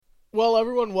Well,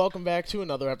 everyone, welcome back to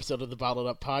another episode of the Bottled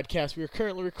Up podcast. We are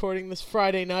currently recording this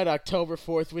Friday night, October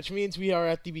 4th, which means we are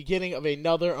at the beginning of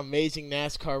another amazing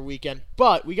NASCAR weekend.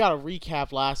 But we got to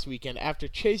recap last weekend after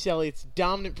Chase Elliott's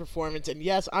dominant performance. And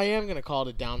yes, I am going to call it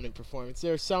a dominant performance.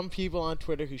 There are some people on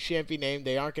Twitter who shan't be named.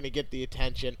 They aren't going to get the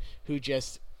attention, who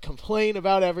just complain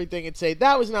about everything and say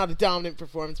that was not a dominant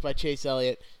performance by Chase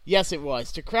Elliott. Yes, it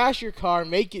was. To crash your car,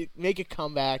 make a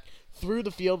comeback through the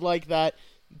field like that,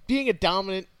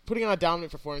 putting on a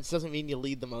dominant performance doesn't mean you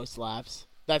lead the most laps.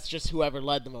 That's just whoever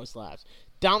led the most laps.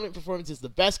 Dominant performance is the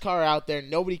best car out there.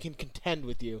 Nobody can contend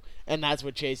with you, and that's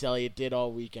what Chase Elliott did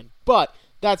all weekend. But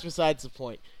that's besides the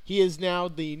point. He is now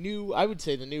the new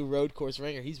road course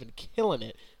ringer. He's been killing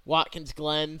it. Watkins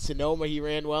Glen, Sonoma, he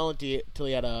ran well until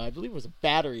he had I believe it was a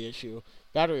battery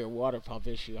or water pump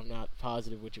issue. I'm not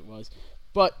positive which it was.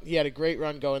 But he had a great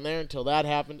run going there until that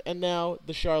happened, and now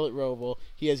the Charlotte Roval,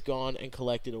 he has gone and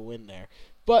collected a win there.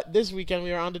 But this weekend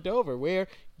we are on to Dover, where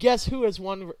guess who has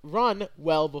run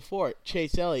well before?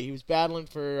 Chase Elliott. He was battling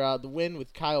for the win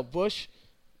with Kyle Busch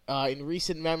in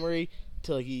recent memory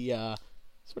till he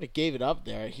sort of gave it up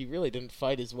there. He really didn't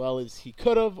fight as well as he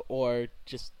could have, or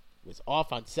just was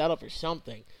off on setup or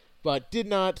something, but did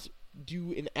not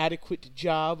do an adequate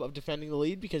job of defending the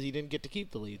lead because he didn't get to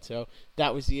keep the lead. So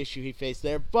that was the issue he faced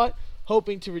there. But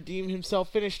hoping to redeem himself,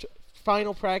 finished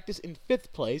final practice in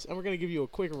 5th place, and we're going to give you a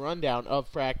quick rundown of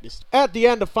practice. At the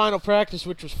end of final practice,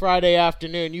 which was Friday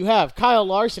afternoon, you have Kyle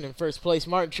Larson in 1st place,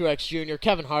 Martin Truex Jr.,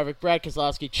 Kevin Harvick, Brad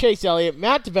Keselowski, Chase Elliott,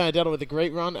 Matt DiBenedetto with a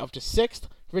great run up to 6th,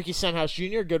 Ricky Stenhouse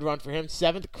Jr., good run for him,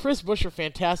 7th, Chris Buescher,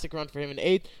 fantastic run for him in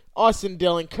 8th, Austin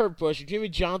Dillon, Kurt Busch, Jimmy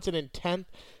Johnson in 10th,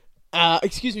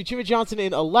 Jimmy Johnson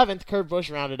in 11th. Kurt Busch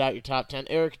rounded out your top 10.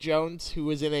 Eric Jones, who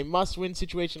was in a must-win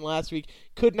situation last week,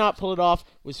 could not pull it off,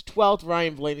 was 12th.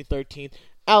 Ryan Blaney, 13th.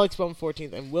 Alex Bowman,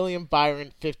 14th. And William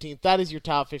Byron, 15th. That is your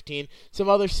top 15. Some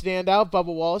others stand out.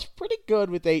 Bubba Wallace, pretty good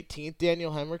with 18th.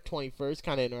 Daniel Hemrick, 21st.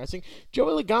 Kind of interesting.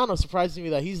 Joey Logano, surprises me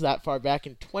that he's that far back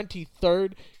in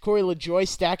 23rd. Corey LaJoie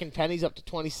stacking pennies up to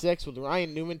 26th with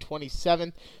Ryan Newman,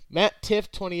 27th. Matt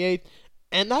Tifft, 28th.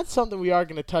 And that's something we are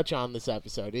going to touch on this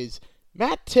episode, is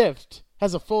Matt Tifft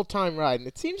has a full-time ride. And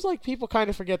it seems like people kind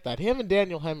of forget that. Him and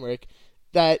Daniel Hemrick,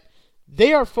 that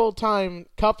they are full-time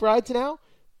Cup rides now,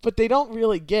 but they don't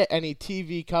really get any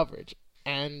TV coverage.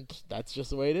 And that's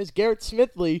just the way it is. Garrett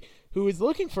Smithley, who is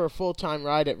looking for a full-time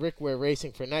ride at Rick Ware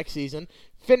Racing for next season,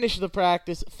 finished the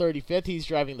practice 35th. He's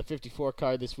driving the 54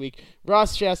 car this week.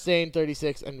 Ross Chastain,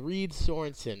 36th, and Reed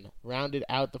Sorensen rounded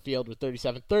out the field with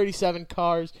 37. 37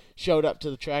 cars showed up to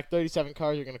the track. 37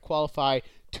 cars are going to qualify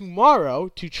tomorrow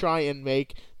to try and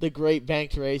make the Great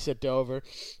Banked Race at Dover.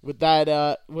 With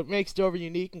that, what makes Dover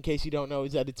unique, in case you don't know,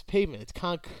 is that it's pavement. It's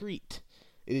concrete.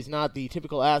 It is not the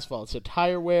typical asphalt. So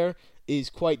tire wear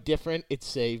is quite different.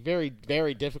 It's a very,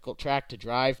 very difficult track to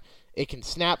drive. It can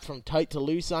snap from tight to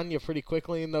loose on you pretty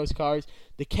quickly in those cars.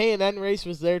 The K&N race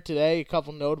was there today, a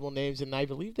couple notable names, and I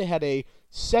believe they had a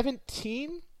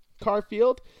 17-car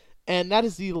field, and that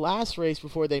is the last race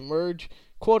before they merge,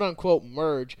 quote-unquote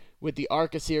merge, with the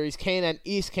ARCA series. K&N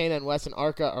East, K&N West, and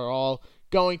ARCA are all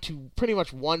going to pretty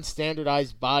much one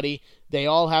standardized body. They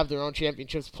all have their own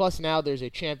championships, plus now there's a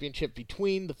championship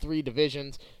between the 3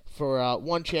 divisions for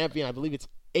one champion. I believe it's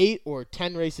 8 or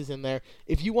 10 races in there.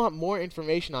 If you want more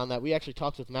information on that, we actually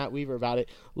talked with Matt Weaver about it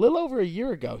a little over a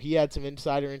year ago. He had some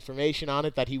insider information on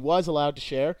it that he was allowed to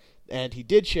share, and he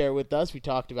did share with us. We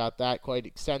talked about that quite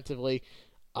extensively.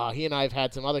 He and I have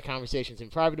had some other conversations in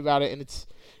private about it, and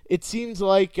it seems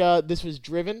like this was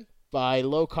driven by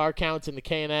low car counts in the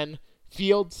K&N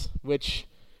fields, which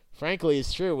frankly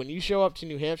is true. When you show up to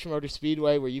New Hampshire Motor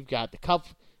Speedway, where you've got the Cup,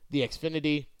 the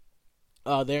Xfinity,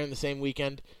 there in the same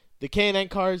weekend, the K&N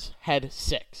cars had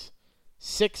 6.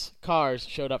 6 cars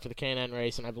showed up for the K&N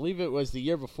race, and I believe it was the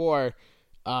year before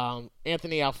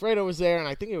Anthony Alfredo was there, and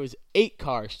I think it was 8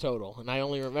 cars total. And I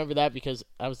only remember that because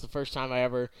that was the first time I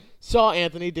ever saw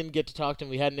Anthony. Didn't get to talk to him.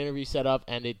 We had an interview set up,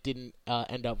 and it didn't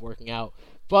end up working out.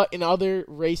 But in other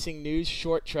racing news,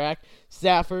 short track,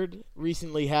 Stafford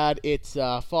recently had its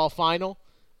fall final,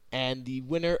 and the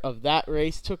winner of that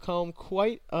race took home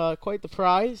quite the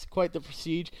prize, quite the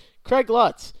prestige. Craig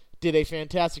Lutz did a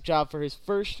fantastic job for his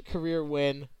first career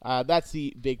win. That's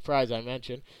the big prize I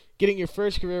mentioned. Getting your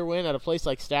first career win at a place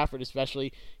like Stafford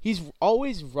especially. He's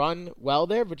always run well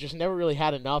there, but just never really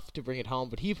had enough to bring it home.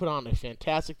 But he put on a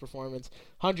fantastic performance.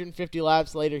 150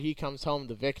 laps later, he comes home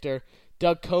the victor.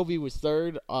 Doug Covey was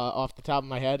third off the top of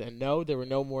my head. And no, there were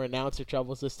no more announcer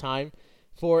troubles this time.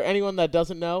 For anyone that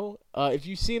doesn't know, if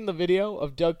you've seen the video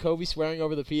of Doug Covey swearing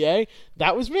over the PA,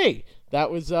 that was me.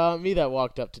 That was me that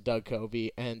walked up to Doug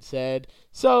Covey and said,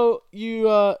 "So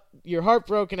you you're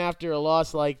heartbroken after a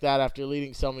loss like that, after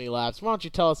leading so many laps. Why don't you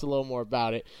tell us a little more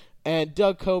about it? And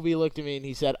Doug Coby looked at me and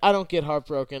he said, I don't get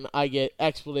heartbroken, I get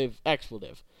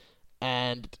expletive.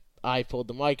 And I pulled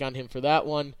the mic on him for that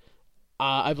one.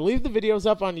 I believe the video's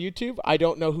up on YouTube. I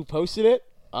don't know who posted it.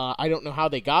 I don't know how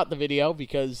they got the video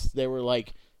because there were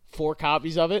like 4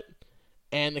 copies of it.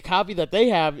 And the copy that they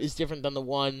have is different than the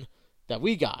one that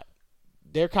we got.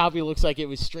 Their copy looks like it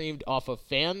was streamed off of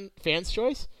Fan's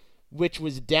Choice, which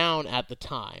was down at the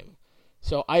time.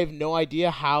 So I have no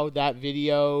idea how that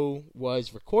video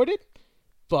was recorded,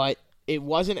 but it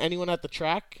wasn't anyone at the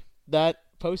track that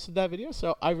posted that video,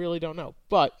 so I really don't know.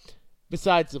 But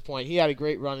besides the point, he had a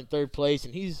great run in 3rd place,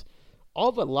 and he's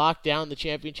all but locked down the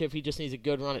championship. He just needs a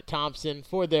good run at Thompson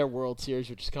for their World Series,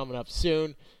 which is coming up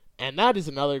soon. And that is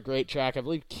another great track. I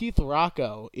believe Keith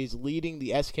Rocco is leading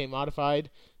the SK Modified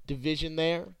division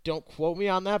there. Don't quote me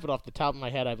on that, but off the top of my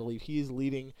head, I believe he is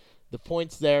leading the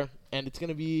points there. And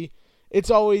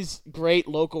it's always great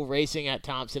local racing at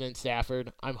Thompson and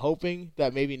Stafford. I'm hoping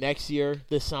that maybe next year,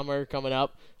 this summer coming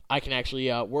up, I can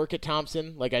actually work at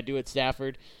Thompson like I do at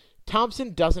Stafford.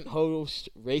 Thompson doesn't host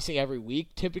racing every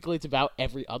week. Typically, it's about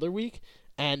every other week,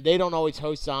 and they don't always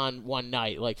host on one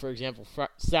night. Like, for example,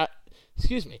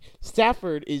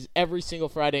 Stafford is every single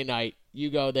Friday night. You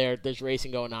go there, there's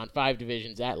racing going on, 5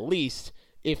 divisions at least,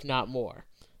 if not more.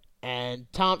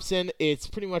 And Thompson, it's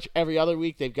pretty much every other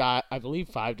week. They've got, I believe,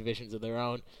 5 divisions of their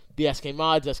own. The SK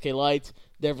Mods, SK Lights,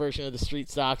 their version of the street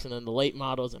stocks, and then the late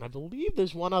models. And I believe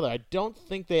there's one other. I don't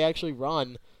think they actually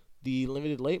run the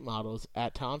limited late models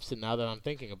at Thompson now that I'm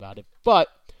thinking about it. But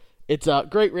it's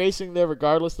great racing there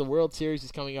regardless. The World Series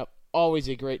is coming up. Always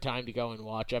a great time to go and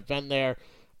watch. I've been there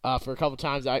for a couple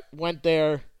times. I went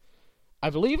there. I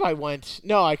believe I went.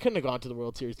 No, I couldn't have gone to the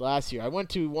World Series last year. I went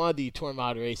to one of the Tour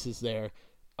Mod races there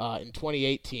in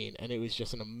 2018, and it was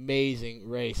just an amazing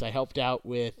race. I helped out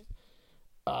with,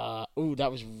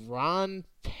 that was Ron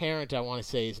Parent, I want to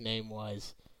say his name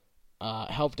was.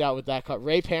 Helped out with that car.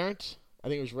 Ray Parent? I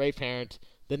think it was Ray Parent.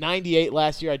 The 98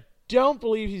 last year. I don't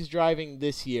believe he's driving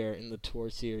this year in the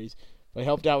Tour Series, but I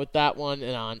helped out with that one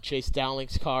and on Chase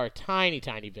Dowling's car a tiny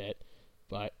bit.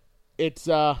 But it's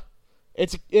a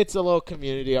little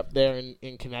community up there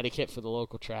in Connecticut for the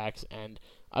local tracks, and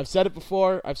I've said it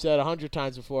before, I've said 100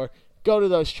 times before, go to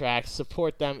those tracks,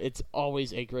 support them. It's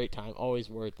always a great time, always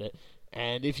worth it.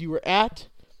 And if you were at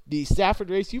the Stafford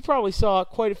race, you probably saw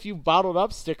quite a few Bottled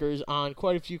Up stickers on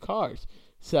quite a few cars.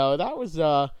 So that was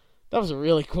a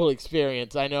really cool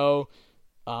experience. I know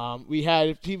we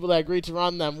had people that agreed to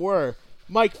run them were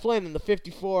Mike Flynn in the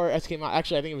 54 SK Mod.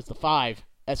 Actually, I think it was the 5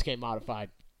 SK Modified.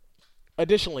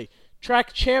 Additionally,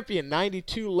 track champion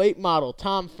 92 late model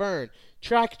Tom Fern,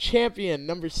 track champion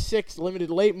number 6 limited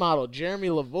late model Jeremy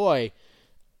Lavoie.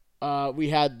 We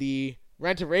had the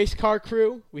Rent a Race Car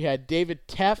crew. We had David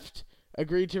Teft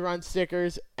agreed to run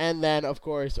stickers, and then of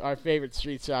course our favorite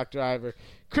street stock driver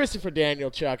Christopher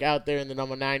Daniel Chuck out there in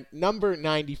the number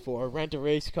 94 Rent a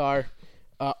Race Car.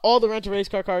 All the Rent a Race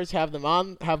Car cars have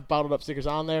Bottled Up stickers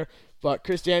on there. But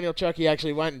Chris Daniel Chuck, he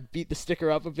actually went and beat the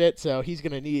sticker up a bit, so he's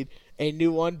going to need a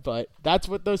new one. But that's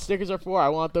what those stickers are for. I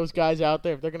want those guys out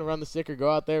there. If they're going to run the sticker,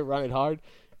 go out there, run it hard.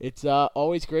 It's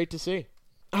always great to see.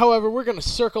 However, we're going to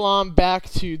circle on back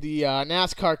to the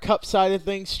NASCAR Cup side of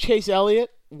things. Chase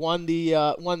Elliott won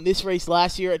this race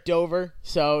last year at Dover,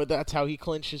 so that's how he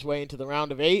clinched his way into the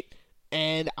round of 8.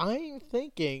 And I'm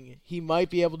thinking he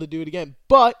might be able to do it again.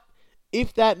 But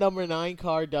if that number 9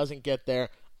 car doesn't get there,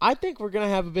 I think we're going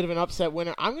to have a bit of an upset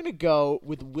winner. I'm going to go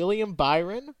with William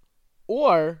Byron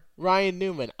or Ryan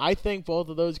Newman. I think both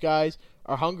of those guys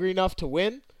are hungry enough to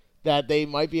win that they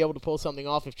might be able to pull something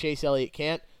off if Chase Elliott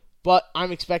can't. But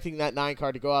I'm expecting that 9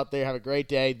 car to go out there, have a great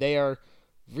day. They are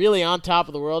really on top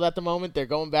of the world at the moment. They're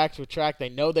going back to a track they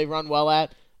know they run well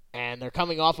at, and they're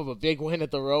coming off of a big win at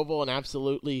the Roval, an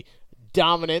absolutely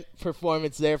dominant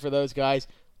performance there for those guys.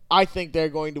 I think they're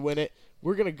going to win it.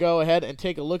 We're going to go ahead and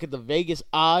take a look at the Vegas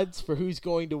odds for who's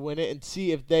going to win it and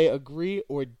see if they agree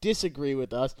or disagree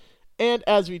with us. And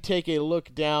as we take a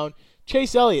look down,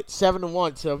 Chase Elliott,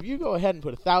 7-1. So if you go ahead and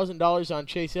put $1,000 on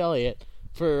Chase Elliott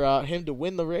for him to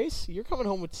win the race, you're coming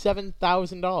home with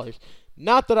 $7,000.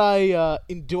 Not that I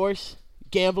endorse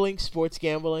gambling, sports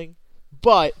gambling,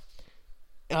 but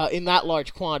in that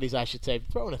large quantities, I should say.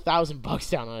 Throwing $1,000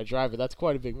 down on a driver, that's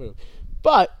quite a big move.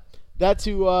 But that's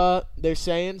who they're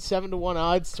saying, 7-1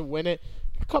 odds to win it.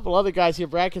 A couple other guys here.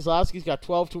 Brad Keselowski's got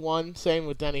 12-1, same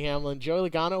with Denny Hamlin. Joey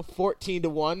Logano,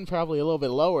 14-1, probably a little bit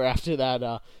lower after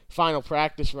that final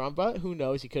practice run, but who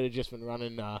knows? He could have just been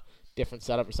running different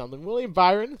setup or something. William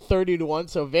Byron, 30-1,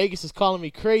 so Vegas is calling me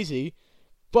crazy,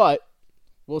 but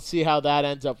we'll see how that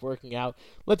ends up working out.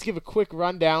 Let's give a quick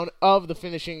rundown of the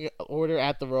finishing order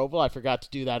at the Roval. I forgot to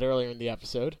do that earlier in the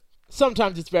episode.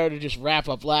 Sometimes it's better to just wrap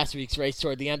up last week's race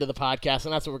toward the end of the podcast,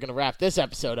 and that's what we're going to wrap this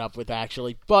episode up with,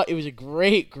 actually. But it was a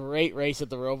great, great race at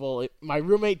the Roval. My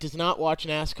roommate does not watch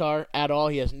NASCAR at all.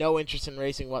 He has no interest in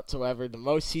racing whatsoever. The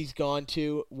most he's gone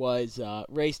to was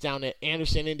race down at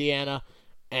Anderson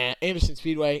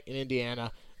Speedway in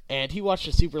Indiana, and he watched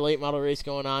a super late model race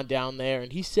going on down there,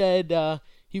 and he said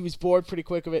he was bored pretty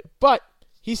quick of it, but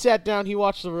he sat down, he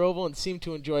watched the Roval, and seemed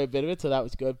to enjoy a bit of it, so that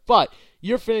was good. But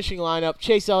your finishing lineup,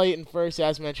 Chase Elliott in first,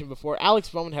 as mentioned before. Alex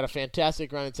Bowman had a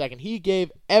fantastic run in second. He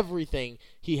gave everything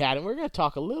he had, and we're going to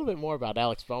talk a little bit more about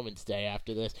Alex Bowman's day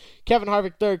after this. Kevin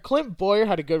Harvick third. Clint Boyer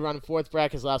had a good run in fourth.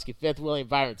 Brad Keselowski fifth. William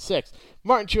Byron sixth.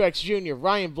 Martin Truex Jr.,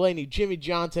 Ryan Blaney, Jimmy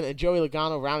Johnson, and Joey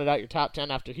Logano rounded out your top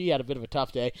 10 after he had a bit of a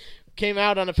tough day. Came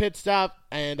out on a pit stop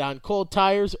and on cold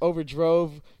tires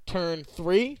overdrove turn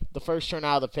 3, the first turn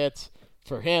out of the pits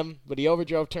for him, but he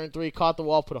overdrove turn 3, caught the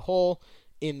wall, put a hole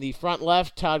in the front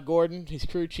left. Todd Gordon, his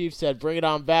crew chief, said, "Bring it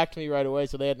on back to me right away,"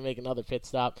 so they had to make another pit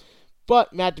stop.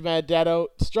 But Matt DiBenedetto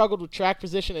struggled with track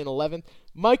position in 11th.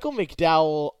 Michael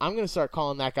McDowell, I'm going to start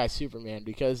calling that guy Superman,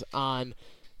 because on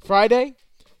Friday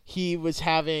he was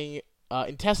having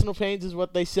intestinal pains is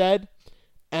what they said,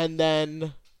 and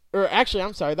then, or actually,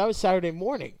 I'm sorry, that was Saturday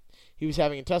morning. He was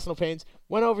having intestinal pains,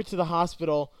 went over to the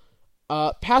hospital,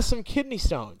 passed some kidney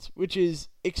stones, which is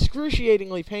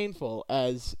excruciatingly painful,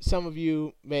 as some of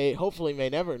you hopefully may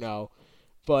never know,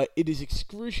 but it is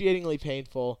excruciatingly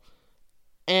painful.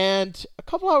 And a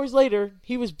couple hours later,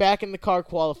 he was back in the car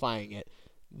qualifying it.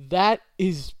 That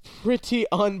is pretty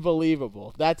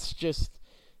unbelievable. That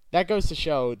goes to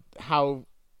show how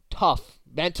tough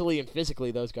mentally and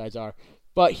physically those guys are.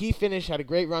 But he had a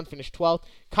great run, finished 12th.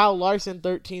 Kyle Larson,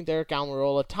 13th. Eric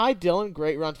Almirola. Ty Dillon,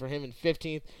 great run for him in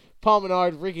 15th. Paul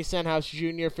Menard, Ricky Stenhouse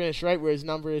Jr. finished right where his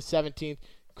number is, 17th.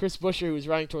 Chris Buescher, who was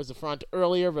running towards the front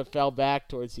earlier but fell back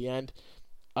towards the end,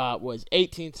 was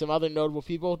 18th. Some other notable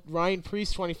people. Ryan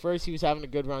Preece, 21st. He was having a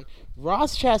good run.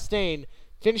 Ross Chastain,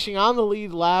 finishing on the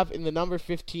lead lap in the number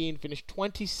 15, finished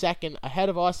 22nd ahead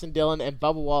of Austin Dillon and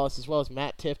Bubba Wallace, as well as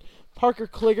Matt Tifft. Parker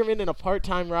Kligerman in a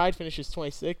part-time ride finishes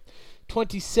 26th.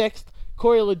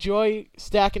 Corey LaJoie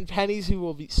stacking pennies, who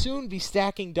will soon be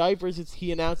stacking diapers.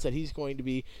 He announced that he's going to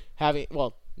be having,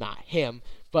 well, not him,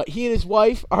 but he and his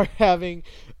wife are having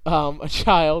a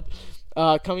child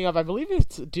coming up. I believe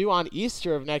it's due on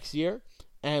Easter of next year.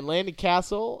 And Landon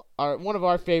Castle, one of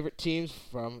our favorite teams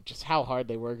from just how hard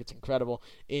they work. It's incredible.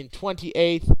 In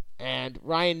 28th, and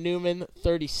Ryan Newman,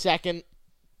 32nd.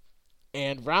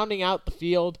 And rounding out the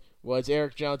field was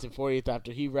Eric Jones in 40th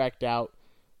after he wrecked out.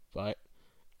 But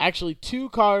actually, two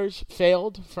cars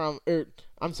retired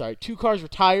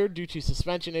due to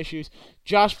suspension issues.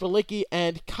 Josh Bilicki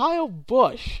and Kyle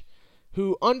Busch,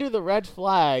 who under the red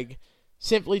flag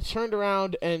simply turned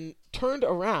around and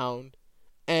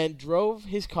drove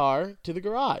his car to the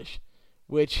garage,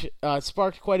 which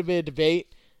sparked quite a bit of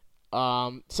debate.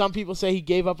 Some people say he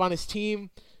gave up on his team.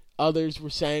 Others were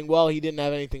saying, well, he didn't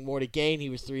have anything more to gain. He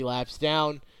was 3 laps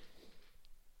down.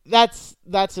 That's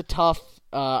a tough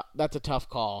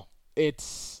call.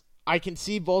 I can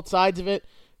see both sides of it,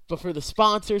 but for the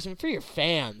sponsors and for your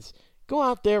fans, go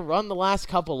out there, run the last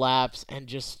couple laps, and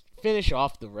just finish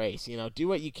off the race. Do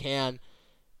what you can.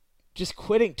 Just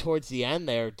quitting towards the end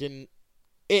there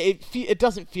it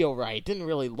doesn't feel right. It didn't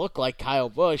really look like Kyle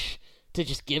Busch to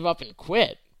just give up and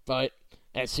quit. But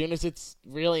as soon as it's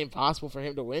really impossible for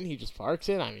him to win, he just parks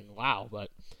it. I mean, wow,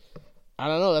 but I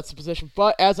don't know. That's the position.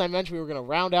 But as I mentioned, we were going to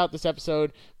round out this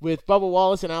episode with Bubba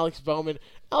Wallace and Alex Bowman.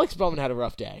 Alex Bowman had a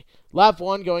rough day. Lap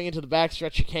 1, going into the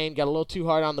backstretch chicane, got a little too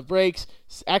hard on the brakes,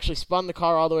 actually spun the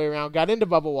car all the way around, got into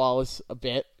Bubba Wallace a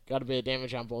bit, got a bit of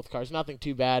damage on both cars, nothing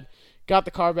too bad. Got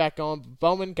the car back going.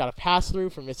 Bowman got a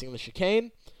pass-through for missing the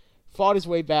chicane, fought his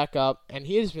way back up, and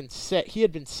he had been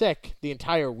sick the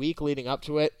entire week leading up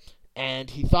to it, and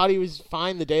he thought he was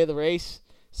fine the day of the race.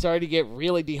 Started to get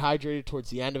really dehydrated towards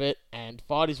the end of it, and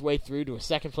fought his way through to a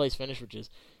second-place finish, which is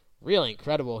really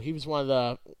incredible. He was one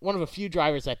of a few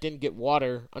drivers that didn't get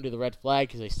water under the red flag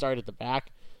because they started at the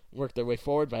back and worked their way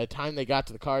forward. By the time they got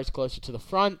to the cars closer to the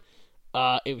front,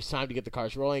 it was time to get the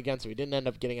cars rolling again, so he didn't end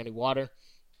up getting any water.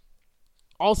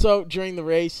 Also, during the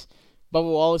race,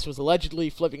 Bubba Wallace was allegedly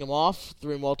flipping him off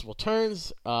through multiple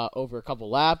turns over a couple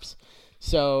laps.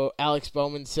 So Alex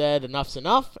Bowman said enough's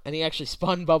enough, and he actually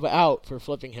spun Bubba out for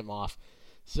flipping him off.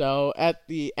 So at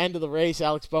the end of the race,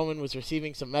 Alex Bowman was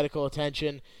receiving some medical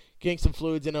attention, getting some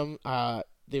fluids in him.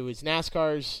 There was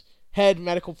NASCAR's head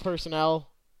medical personnel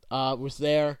was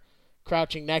there,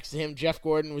 crouching next to him. Jeff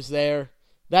Gordon was there.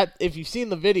 that if you've seen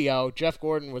the video, Jeff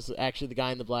Gordon was actually the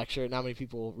guy in the black shirt. Not many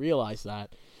people realize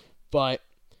that. But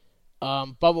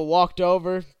Bubba walked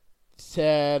over,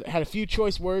 had a few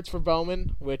choice words for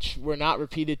Bowman, which were not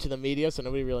repeated to the media, so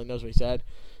nobody really knows what he said.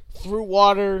 Threw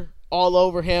water all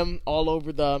over him, all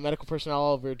over the medical personnel,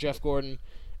 all over Jeff Gordon,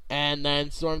 and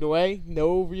then stormed away.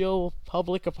 No real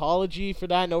public apology for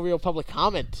that. No real public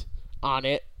comment on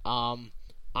it. On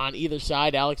either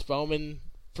side, Alex Bowman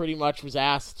pretty much was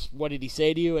asked, what did he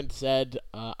say to you? And said,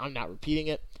 I'm not repeating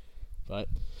it. But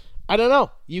I don't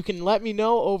know. You can let me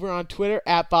know over on Twitter,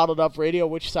 at Bottled Up Radio,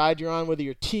 which side you're on, whether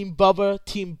you're Team Bubba,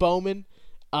 Team Bowman.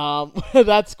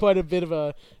 That's quite a bit of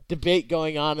a debate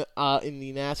going on in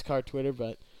the NASCAR Twitter,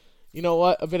 but you know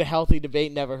what? A bit of healthy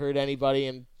debate never hurt anybody,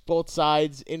 and both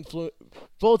sides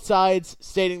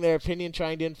stating their opinion,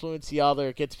 trying to influence the other.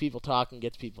 It gets people talking,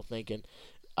 gets people thinking.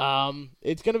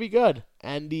 It's going to be good,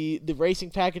 and the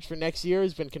racing package for next year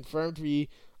has been confirmed to be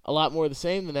a lot more of the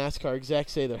same. The NASCAR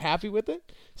execs say they're happy with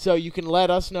it. So you can let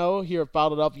us know here at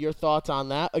Bottled Up your thoughts on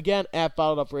that. Again, at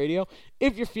Bottled Up Radio.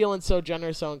 If you're feeling so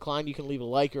generous, so inclined, you can leave a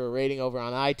like or a rating over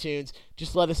on iTunes.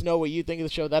 Just let us know what you think of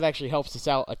the show. That actually helps us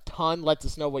out a ton. Lets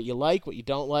us know what you like, what you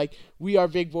don't like. We are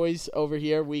big boys over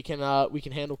here. We can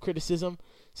handle criticism.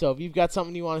 So if you've got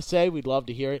something you want to say, we'd love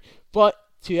to hear it. But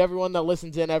to everyone that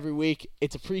listens in every week,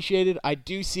 it's appreciated. I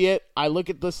do see it. I look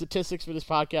at the statistics for this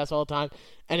podcast all the time,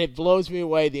 and it blows me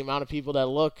away the amount of people that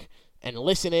look and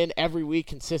listen in every week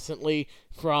consistently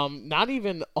from not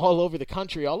even all over the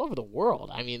country, all over the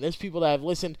world. I mean, there's people that have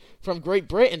listened from Great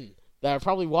Britain that are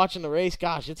probably watching the race.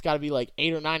 Gosh, it's got to be like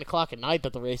 8 or 9 o'clock at night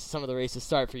that some of the races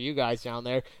start for you guys down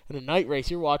there. And a night race,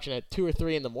 you're watching at 2 or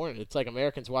 3 in the morning. It's like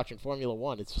Americans watching Formula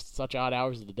One. It's just such odd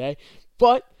hours of the day.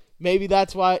 But maybe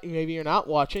that's why, maybe you're not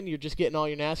watching. You're just getting all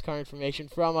your NASCAR information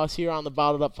from us here on the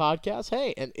Bottled Up Podcast.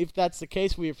 Hey, and if that's the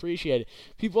case, we appreciate it.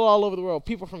 People all over the world,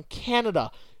 people from Canada,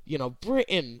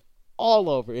 Britain, all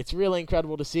over. It's really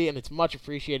incredible to see, and it's much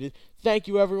appreciated. Thank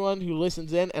you, everyone who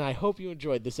listens in, and I hope you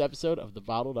enjoyed this episode of the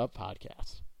Bottled Up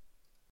Podcast.